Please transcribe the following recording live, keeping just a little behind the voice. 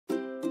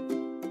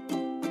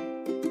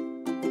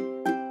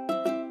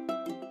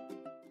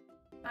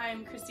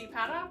I'm Christy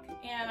Paddock,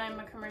 and I'm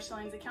a Commercial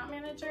Lines Account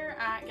Manager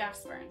at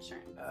Gaspar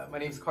Insurance. My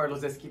name is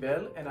Carlos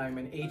Esquivel, and I'm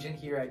an agent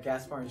here at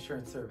Gaspar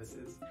Insurance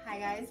Services. Hi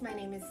guys, my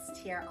name is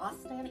Tiara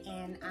Austin,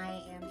 and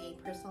I am a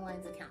Personal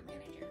Lines Account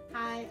Manager.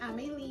 Hi, I'm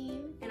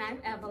Aileen. And I'm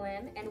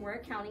Evelyn, and we're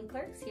accounting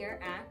clerks here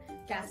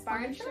at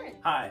Gaspar Insurance.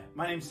 Hi,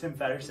 my name's Tim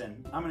Feddersen.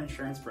 I'm an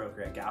insurance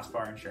broker at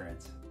Gaspar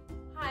Insurance.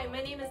 Hi,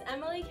 my name is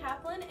Emily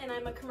Kaplan, and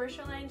I'm a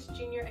Commercial Lines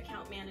Junior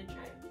Account Manager.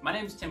 My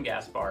name is Tim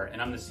Gaspar,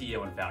 and I'm the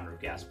CEO and founder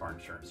of Gaspar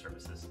Insurance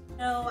Services.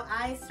 So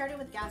I started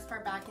with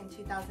Gaspar back in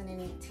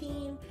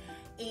 2018,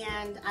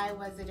 and I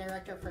was the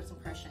director of First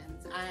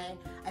Impressions.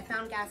 I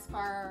found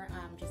Gaspar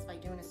just by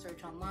doing a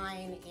search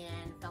online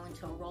and fell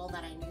into a role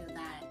that I knew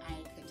that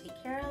I could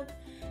take care of,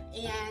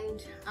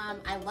 and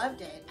I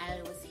loved it.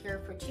 I was here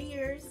for 2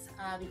 years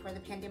before the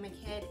pandemic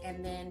hit,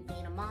 and then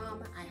being a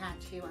mom, I had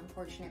to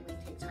unfortunately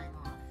take time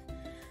off.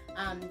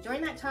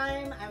 During that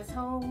time, I was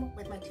home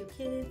with my 2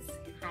 kids,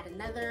 had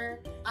another.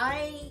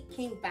 I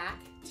came back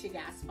to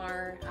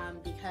Gaspar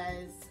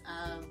because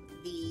of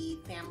the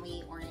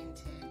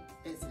family-oriented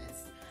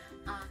business.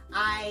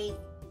 I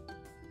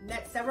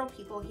met several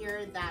people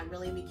here that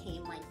really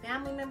became like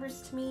family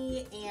members to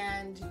me,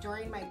 and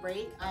during my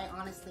break, I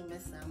honestly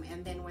miss them.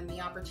 And then when the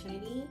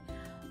opportunity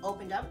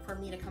opened up for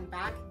me to come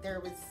back,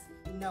 there was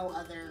no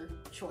other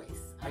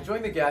choice. I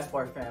joined the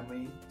Gaspar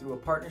family through a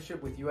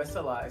partnership with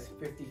USLI's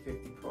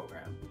 50/50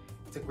 program.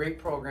 It's a great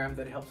program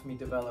that helps me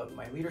develop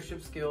my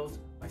leadership skills,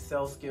 my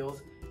sales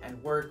skills,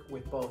 and work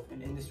with both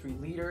an industry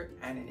leader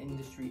and an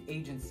industry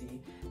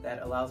agency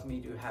that allows me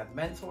to have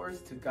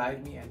mentors to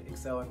guide me and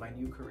excel in my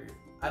new career.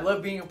 I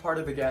love being a part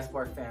of the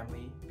Gaspar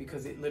family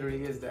because it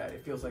literally is that.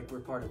 It feels like we're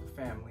part of a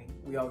family.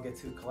 We all get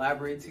to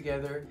collaborate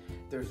together,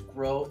 there's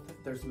growth,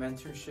 there's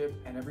mentorship,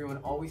 and everyone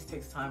always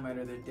takes time out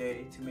of their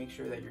day to make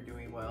sure that you're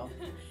doing well.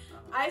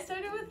 I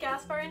started with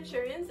Gaspar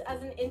Insurance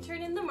as an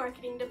intern in the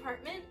marketing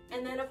department,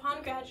 and then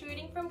upon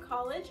graduating from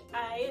college,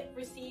 I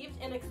received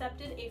and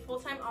accepted a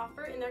full-time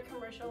offer in their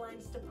commercial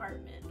lines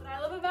department. What I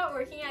love about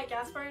working at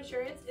Gaspar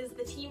Insurance is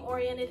the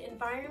team-oriented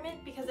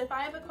environment, because if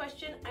I have a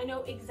question, I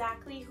know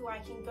exactly who I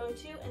can go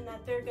to and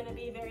that they're going to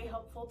be very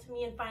helpful to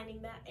me in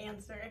finding that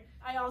answer.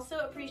 I also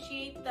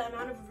appreciate the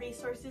amount of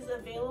resources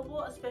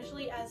available,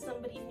 especially as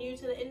somebody new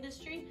to the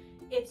industry.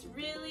 It's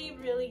really,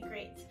 really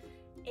great.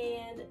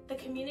 And the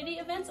community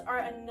events are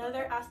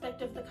another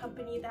aspect of the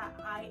company that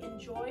I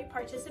enjoy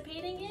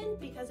participating in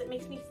because it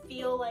makes me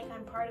feel like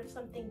I'm part of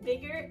something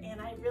bigger,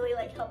 and I really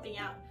like helping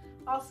out.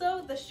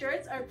 Also, the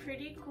shirts are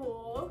pretty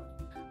cool.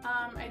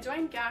 I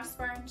joined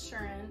Gaspar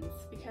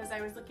Insurance because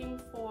I was looking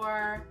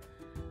for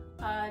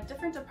a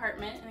different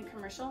department in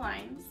commercial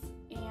lines,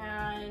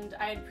 and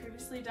I had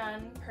previously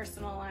done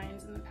personal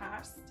lines in the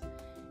past.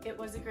 It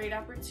was a great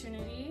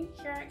opportunity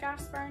here at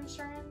Gaspar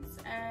Insurance,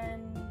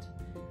 and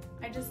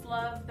I just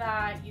love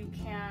that you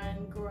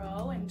can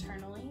grow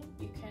internally.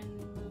 You can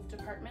move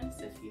departments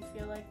if you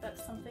feel like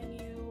that's something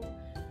you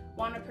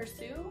want to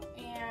pursue,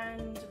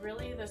 and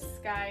really the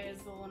sky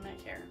is the limit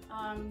here.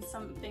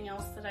 Something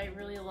else that I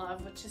really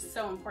love, which is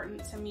so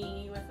important to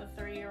me with a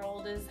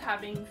 3-year-old, is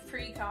having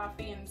free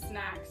coffee and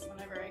snacks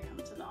whenever I come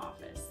to the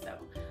office. So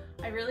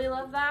I really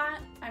love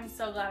that. I'm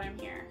so glad I'm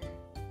here.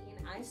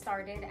 I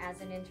started as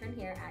an intern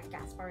here at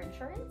Gaspar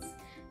Insurance.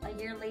 A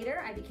year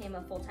later, I became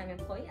a full-time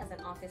employee as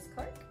an office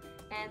clerk.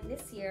 And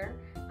this year,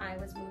 I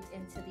was moved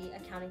into the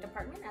accounting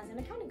department as an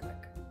accounting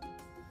clerk.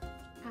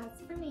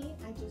 As for me,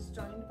 I just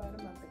joined about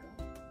a month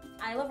ago.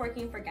 I love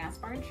working for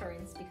Gaspar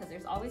Insurance because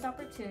there's always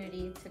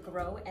opportunity to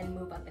grow and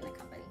move up in the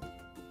company.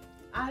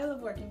 I love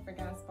working for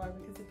Gaspar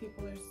because the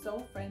people are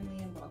so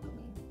friendly and welcoming.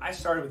 I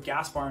started with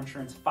Gaspar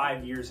Insurance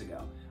 5 years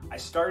ago. I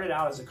started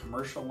out as a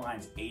commercial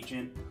lines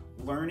agent,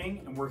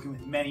 learning and working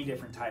with many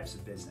different types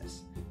of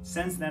business.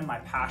 Since then, my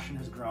passion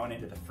has grown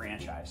into the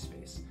franchise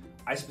space.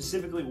 I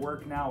specifically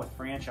work now with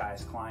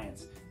franchise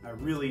clients, and I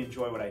really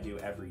enjoy what I do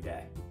every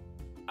day.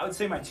 I would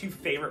say my 2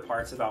 favorite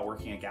parts about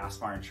working at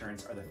Gaspar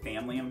Insurance are the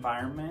family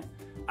environment.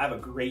 I have a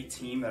great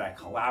team that I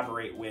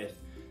collaborate with,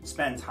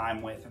 spend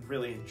time with, and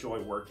really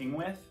enjoy working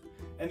with.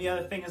 And the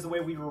other thing is the way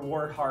we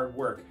reward hard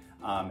work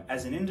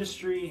as an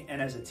industry and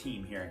as a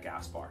team here at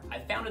Gaspar. I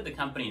founded the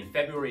company in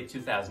February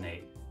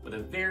 2008 with a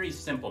very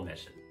simple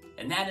mission,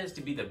 and that is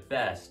to be the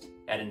best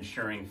at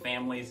insuring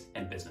families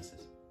and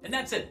businesses. And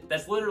that's it.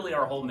 That's literally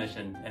our whole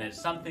mission, and it's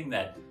something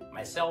that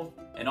myself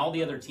and all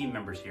the other team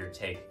members here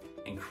take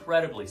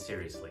incredibly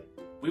seriously.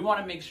 We want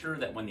to make sure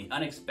that when the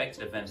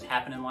unexpected events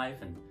happen in life,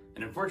 and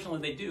unfortunately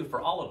they do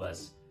for all of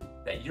us,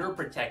 that you're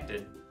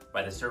protected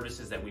by the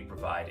services that we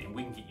provide, and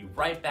we can get you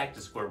right back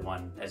to square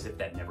one as if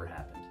that never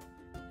happened.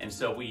 And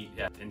so we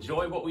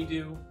enjoy what we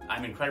do.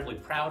 I'm incredibly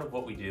proud of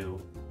what we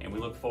do, and we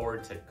look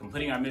forward to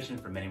completing our mission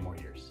for many more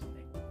years.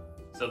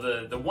 So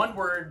the one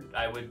word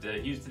I would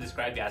use to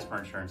describe Gaspar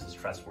Insurance is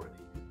trustworthy.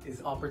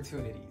 Is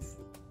opportunities.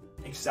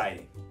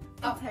 Exciting.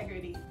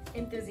 Integrity.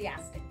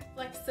 Enthusiastic.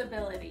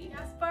 Flexibility.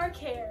 Gaspar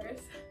cares.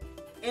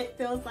 It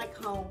feels like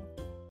home.